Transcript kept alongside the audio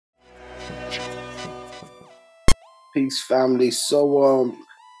Peace, family.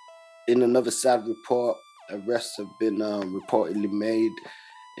 In another sad report, arrests have been reportedly made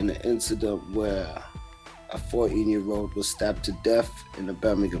in an incident where a 14-year-old was stabbed to death in a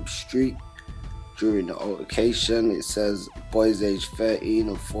Birmingham street. During the altercation, it says boys aged 13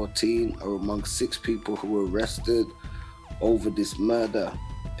 and 14 are among 6 people who were arrested over this murder.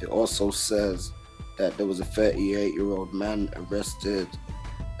 It also says that there was a 38-year-old man arrested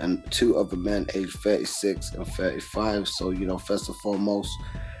and 2 other men aged 36 and 35. So, first and foremost,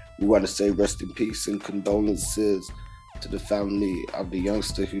 we want to say rest in peace and condolences to the family of the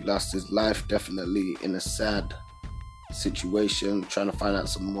youngster who lost his life. Definitely in a sad situation. Trying to find out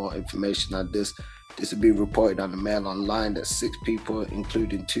some more information on this. This will be reported on the Mail Online that 6 people,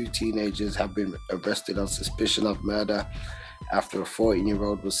 including 2 teenagers, have been arrested on suspicion of murder after a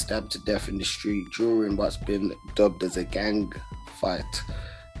 14-year-old was stabbed to death in the street during what's been dubbed as a gang fight.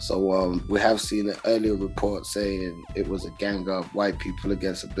 So we have seen an earlier report saying it was a gang of white people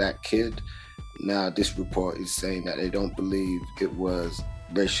against a black kid. Now this report is saying that they don't believe it was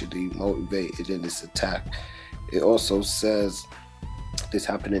racially motivated in this attack. It also says this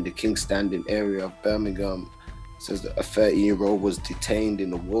happened in the King's Standing area of Birmingham. It says that a 13-year-old was detained in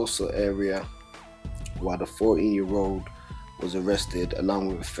the Warsaw area while the 14-year-old was arrested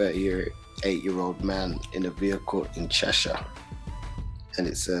along with a 38-year-old man in a vehicle in Cheshire. And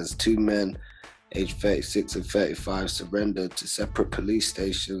it says 2 men aged 36 and 35 surrendered to separate police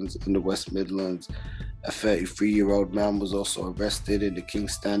stations in the West Midlands. A 33-year-old man was also arrested in the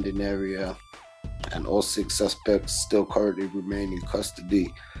King's Standing area, and all 6 suspects still currently remain in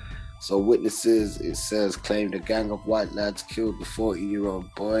custody. So witnesses, it says, claimed a gang of white lads killed the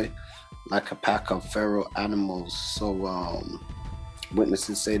 14-year-old boy like a pack of feral animals. So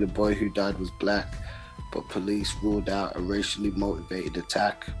witnesses say the boy who died was black, but police ruled out a racially motivated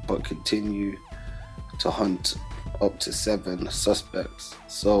attack, but continue to hunt up to 7 suspects.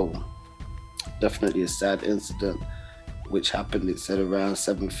 So definitely a sad incident which happened, it said, around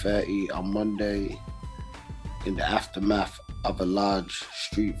 7:30 on Monday in the aftermath of a large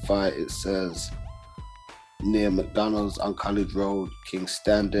street fight. It says near McDonald's on College Road, King's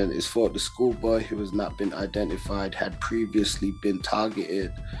Standing. It's thought the schoolboy, who has not been identified, had previously been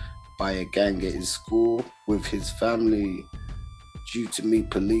targeted by a gang at his school with his family due to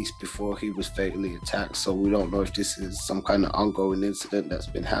meet police before he was fatally attacked. So we don't know if this is some kind of ongoing incident that's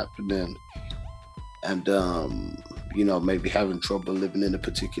been happening and maybe having trouble living in a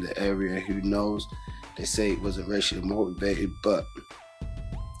particular area. Who knows? They say it wasn't racially motivated, but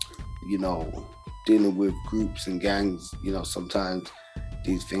dealing with groups and gangs, sometimes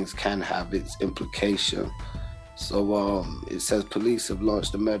these things can have its implication. So it says police have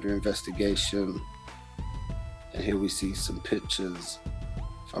launched a murder investigation, and here we see some pictures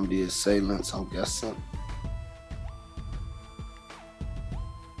from the assailants, I'm guessing,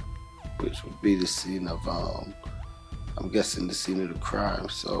 which would be the scene of, I'm guessing, the scene of the crime.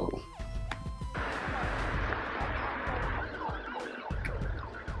 So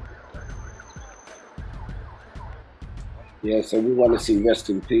yeah, so we want to see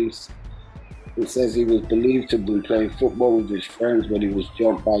rest in peace. It says he was believed to have been playing football with his friends when he was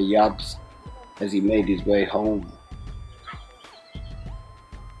jumped by yabs as he made his way home.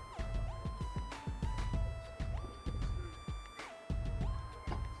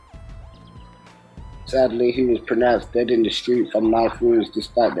 Sadly, he was pronounced dead in the street from mouth wounds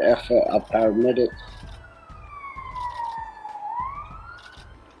despite the effort of paramedics.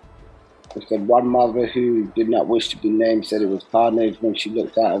 It said one mother who did not wish to be named said it was carnage when she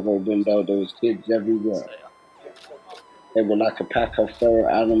looked out of her window. There was kids everywhere. They were like a pack of feral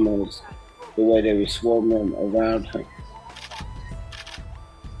animals, the way they were swarming around her.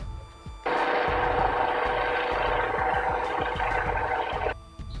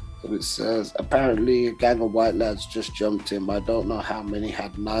 So it says, apparently a gang of white lads just jumped him. I don't know how many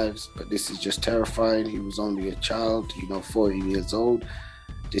had knives, but this is just terrifying. He was only a child, 14 years old.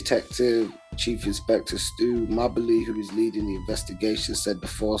 Detective Chief Inspector Stu Mobley, who is leading the investigation, said the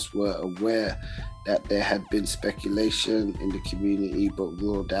force were aware that there had been speculation in the community, but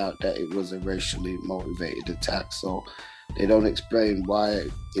ruled out that it was a racially motivated attack. So they don't explain why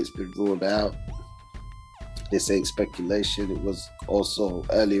it's been ruled out. They say speculation. It was also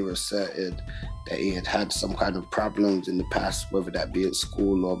earlier asserted that he had had some kind of problems in the past, whether that be at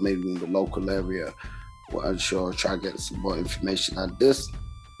school or maybe in the local area. We're unsure. Try to get some more information on this.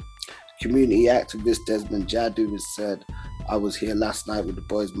 Community activist Desmond Jadu has said, I was here last night with the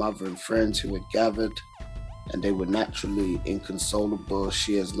boy's mother and friends who had gathered, and they were naturally inconsolable.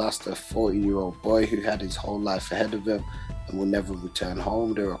 She has lost a 40-year-old boy who had his whole life ahead of him and will never return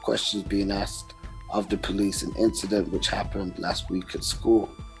home. There are questions being asked of the police, an incident which happened last week at school.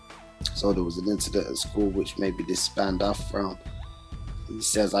 So there was an incident at school which maybe this spanned off from. He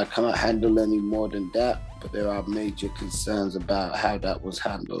says, I can't handle any more than that, but there are major concerns about how that was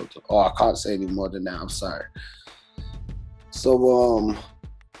handled. Or I can't say any more than that, I'm sorry. So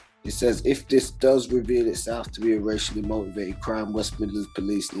it says, if this does reveal itself to be a racially motivated crime, West Midlands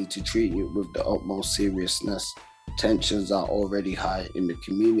police need to treat it with the utmost seriousness. Tensions are already high in the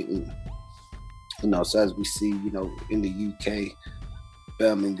community. So as we see, in the UK,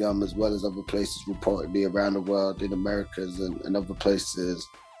 Birmingham, as well as other places reportedly around the world, in Americas and other places,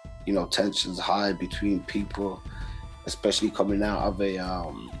 tensions high between people, especially coming out of a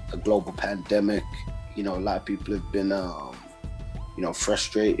global pandemic. A lot of people have been,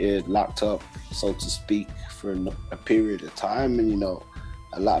 frustrated, locked up, so to speak, for a period of time. And,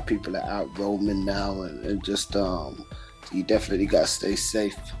 a lot of people are out roaming now and just, you definitely got to stay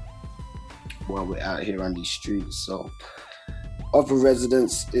safe while we're out here on these streets. So other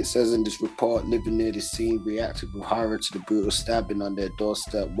residents, it says in this report, living near the scene reacted with horror to the brutal stabbing on their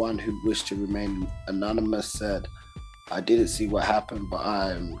doorstep. One who wished to remain anonymous said, I didn't see what happened, but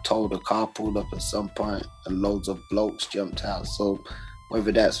I'm told a car pulled up at some point and loads of blokes jumped out. So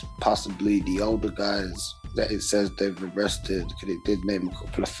whether that's possibly the older guys that it says they've arrested, because it did name a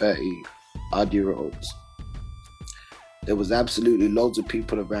couple of 30-odd-year-olds. There was absolutely loads of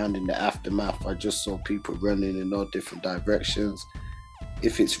people around in the aftermath. I just saw people running in all different directions.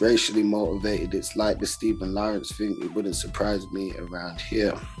 If it's racially motivated, it's like the Stephen Lawrence thing. It wouldn't surprise me around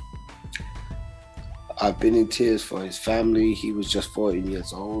here. I've been in tears for his family. He was just 14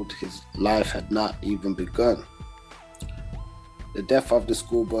 years old. His life had not even begun. The death of the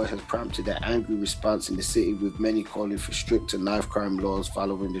schoolboy has prompted an angry response in the city, with many calling for stricter knife crime laws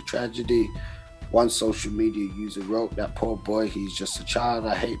following the tragedy. One social media user wrote, that poor boy, he's just a child.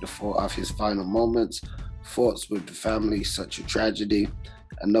 I hate the thought of his final moments. Thoughts with the family, such a tragedy.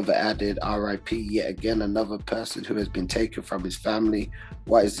 Another added, RIP, yet again another person who has been taken from his family.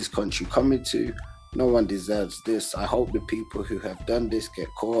 What is this country coming to? No one deserves this. I hope the people who have done this get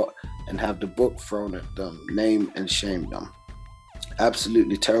caught and have the book thrown at them, name and shame them.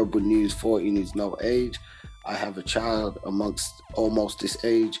 Absolutely terrible news. 14 is no age. I have a child amongst almost this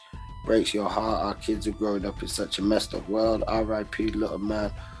age. Breaks your heart. Our kids are growing up in such a messed up world. R.I.P. little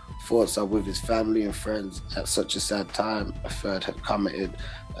man. Thoughts are with his family and friends at such a sad time, a third had commented.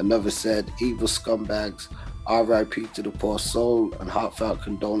 Another said, evil scumbags. R.I.P. to the poor soul, and heartfelt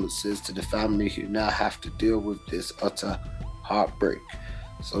condolences to the family who now have to deal with this utter heartbreak.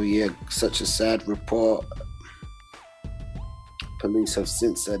 So yeah, such a sad report. Police have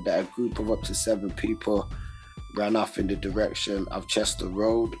since said that a group of up to 7 people ran off in the direction of Chester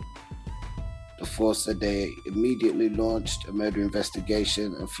Road. The force said they immediately launched a murder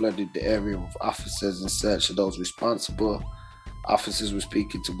investigation and flooded the area with officers in search of those responsible. Officers were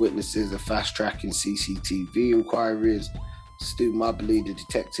speaking to witnesses and fast-tracking CCTV inquiries. Stu Mobley, the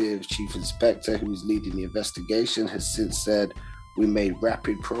detective chief inspector who is leading the investigation, has since said, we made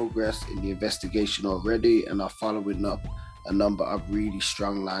rapid progress in the investigation already and are following up a number of really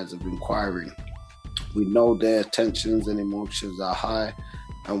strong lines of inquiry. We know their tensions and emotions are high,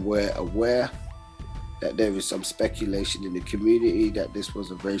 and we're aware that there is some speculation in the community that this was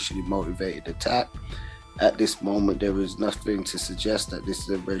a racially motivated attack. At this moment, there is nothing to suggest that this is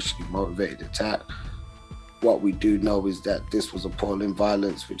a racially motivated attack. What we do know is that this was appalling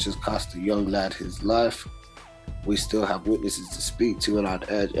violence which has cost a young lad his life. We still have witnesses to speak to, and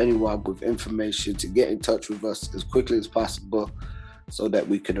I'd urge anyone with information to get in touch with us as quickly as possible so that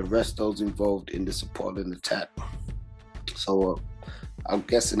we can arrest those involved in this appalling attack. So I'm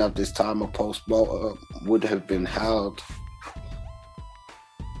guessing at this time a post-mortem would have been held.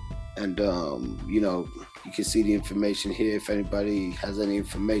 And, you can see the information here. If anybody has any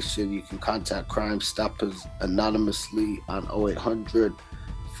information, you can contact Crime Stoppers anonymously on 0800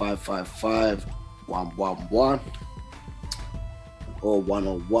 555 111 or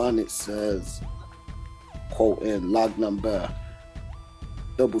 101. It says, quote in log number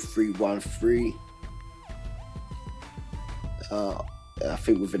 3313. I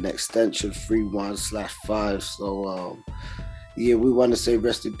think with an extension 31/5. So yeah, we want to say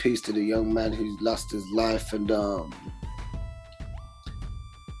rest in peace to the young man who's lost his life. And I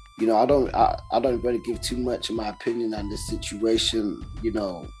don't really give too much of my opinion on this situation,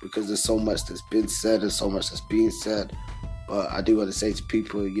 because there's so much that's been said and so much that's being said. But I do want to say to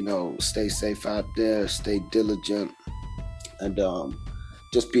people, stay safe out there, stay diligent, and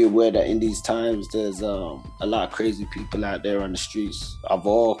just be aware that in these times there's a lot of crazy people out there on the streets of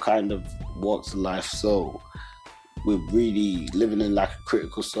all kind of walks of life. So we're really living in like a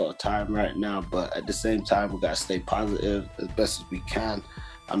critical sort of time right now, but at the same time, we got to stay positive as best as we can.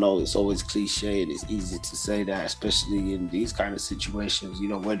 I know it's always cliche and it's easy to say that, especially in these kind of situations. You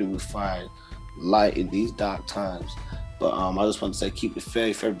know, where do we find light in these dark times? But I just want to say, keep the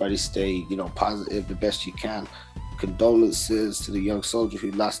faith. Everybody stay, you know, positive the best you can. Condolences to the young soldier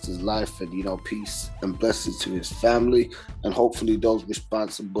who lost his life, and, you know, peace and blessings to his family. And hopefully those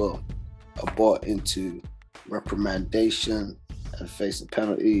responsible are brought into reprimandation and face a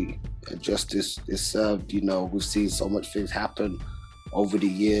penalty, and justice is served. You know, we've seen so much things happen over the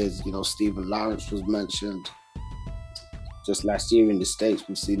years. You know, Stephen Lawrence was mentioned just last year in the States.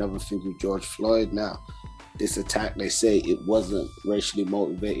 We've seen other things with George Floyd. Now, this attack, they say it wasn't racially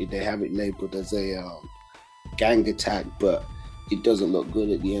motivated. They have it labeled as a gang attack, but it doesn't look good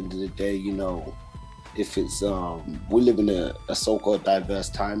at the end of the day. You know, if it's we live in a so-called diverse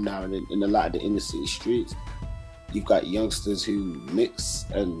time now, and in a lot of the inner city streets, you've got youngsters who mix,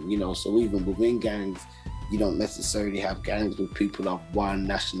 and, you know, so even within gangs, you don't necessarily have gangs with people of one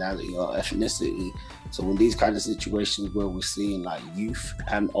nationality or ethnicity. So in these kind of situations where we're seeing like youth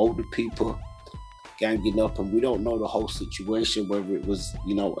and older people ganging up, and we don't know the whole situation, whether it was,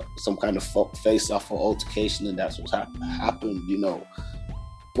 you know, some kind of face-off or altercation, and that's what's happened, you know.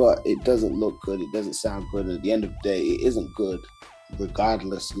 But it doesn't look good. It doesn't sound good. At the end of the day, it isn't good.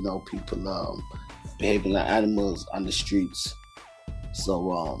 Regardless, you know, people behaving like animals on the streets.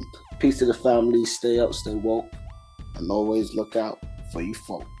 So peace to the family. Stay up, stay woke, and always look out for you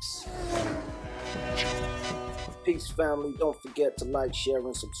folks. Peace, family. Don't forget to like, share,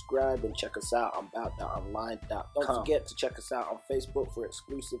 and subscribe, and check us out on about.online.com. Don't forget to check us out on Facebook for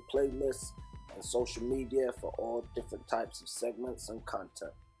exclusive playlists and social media for all different types of segments and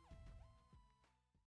content.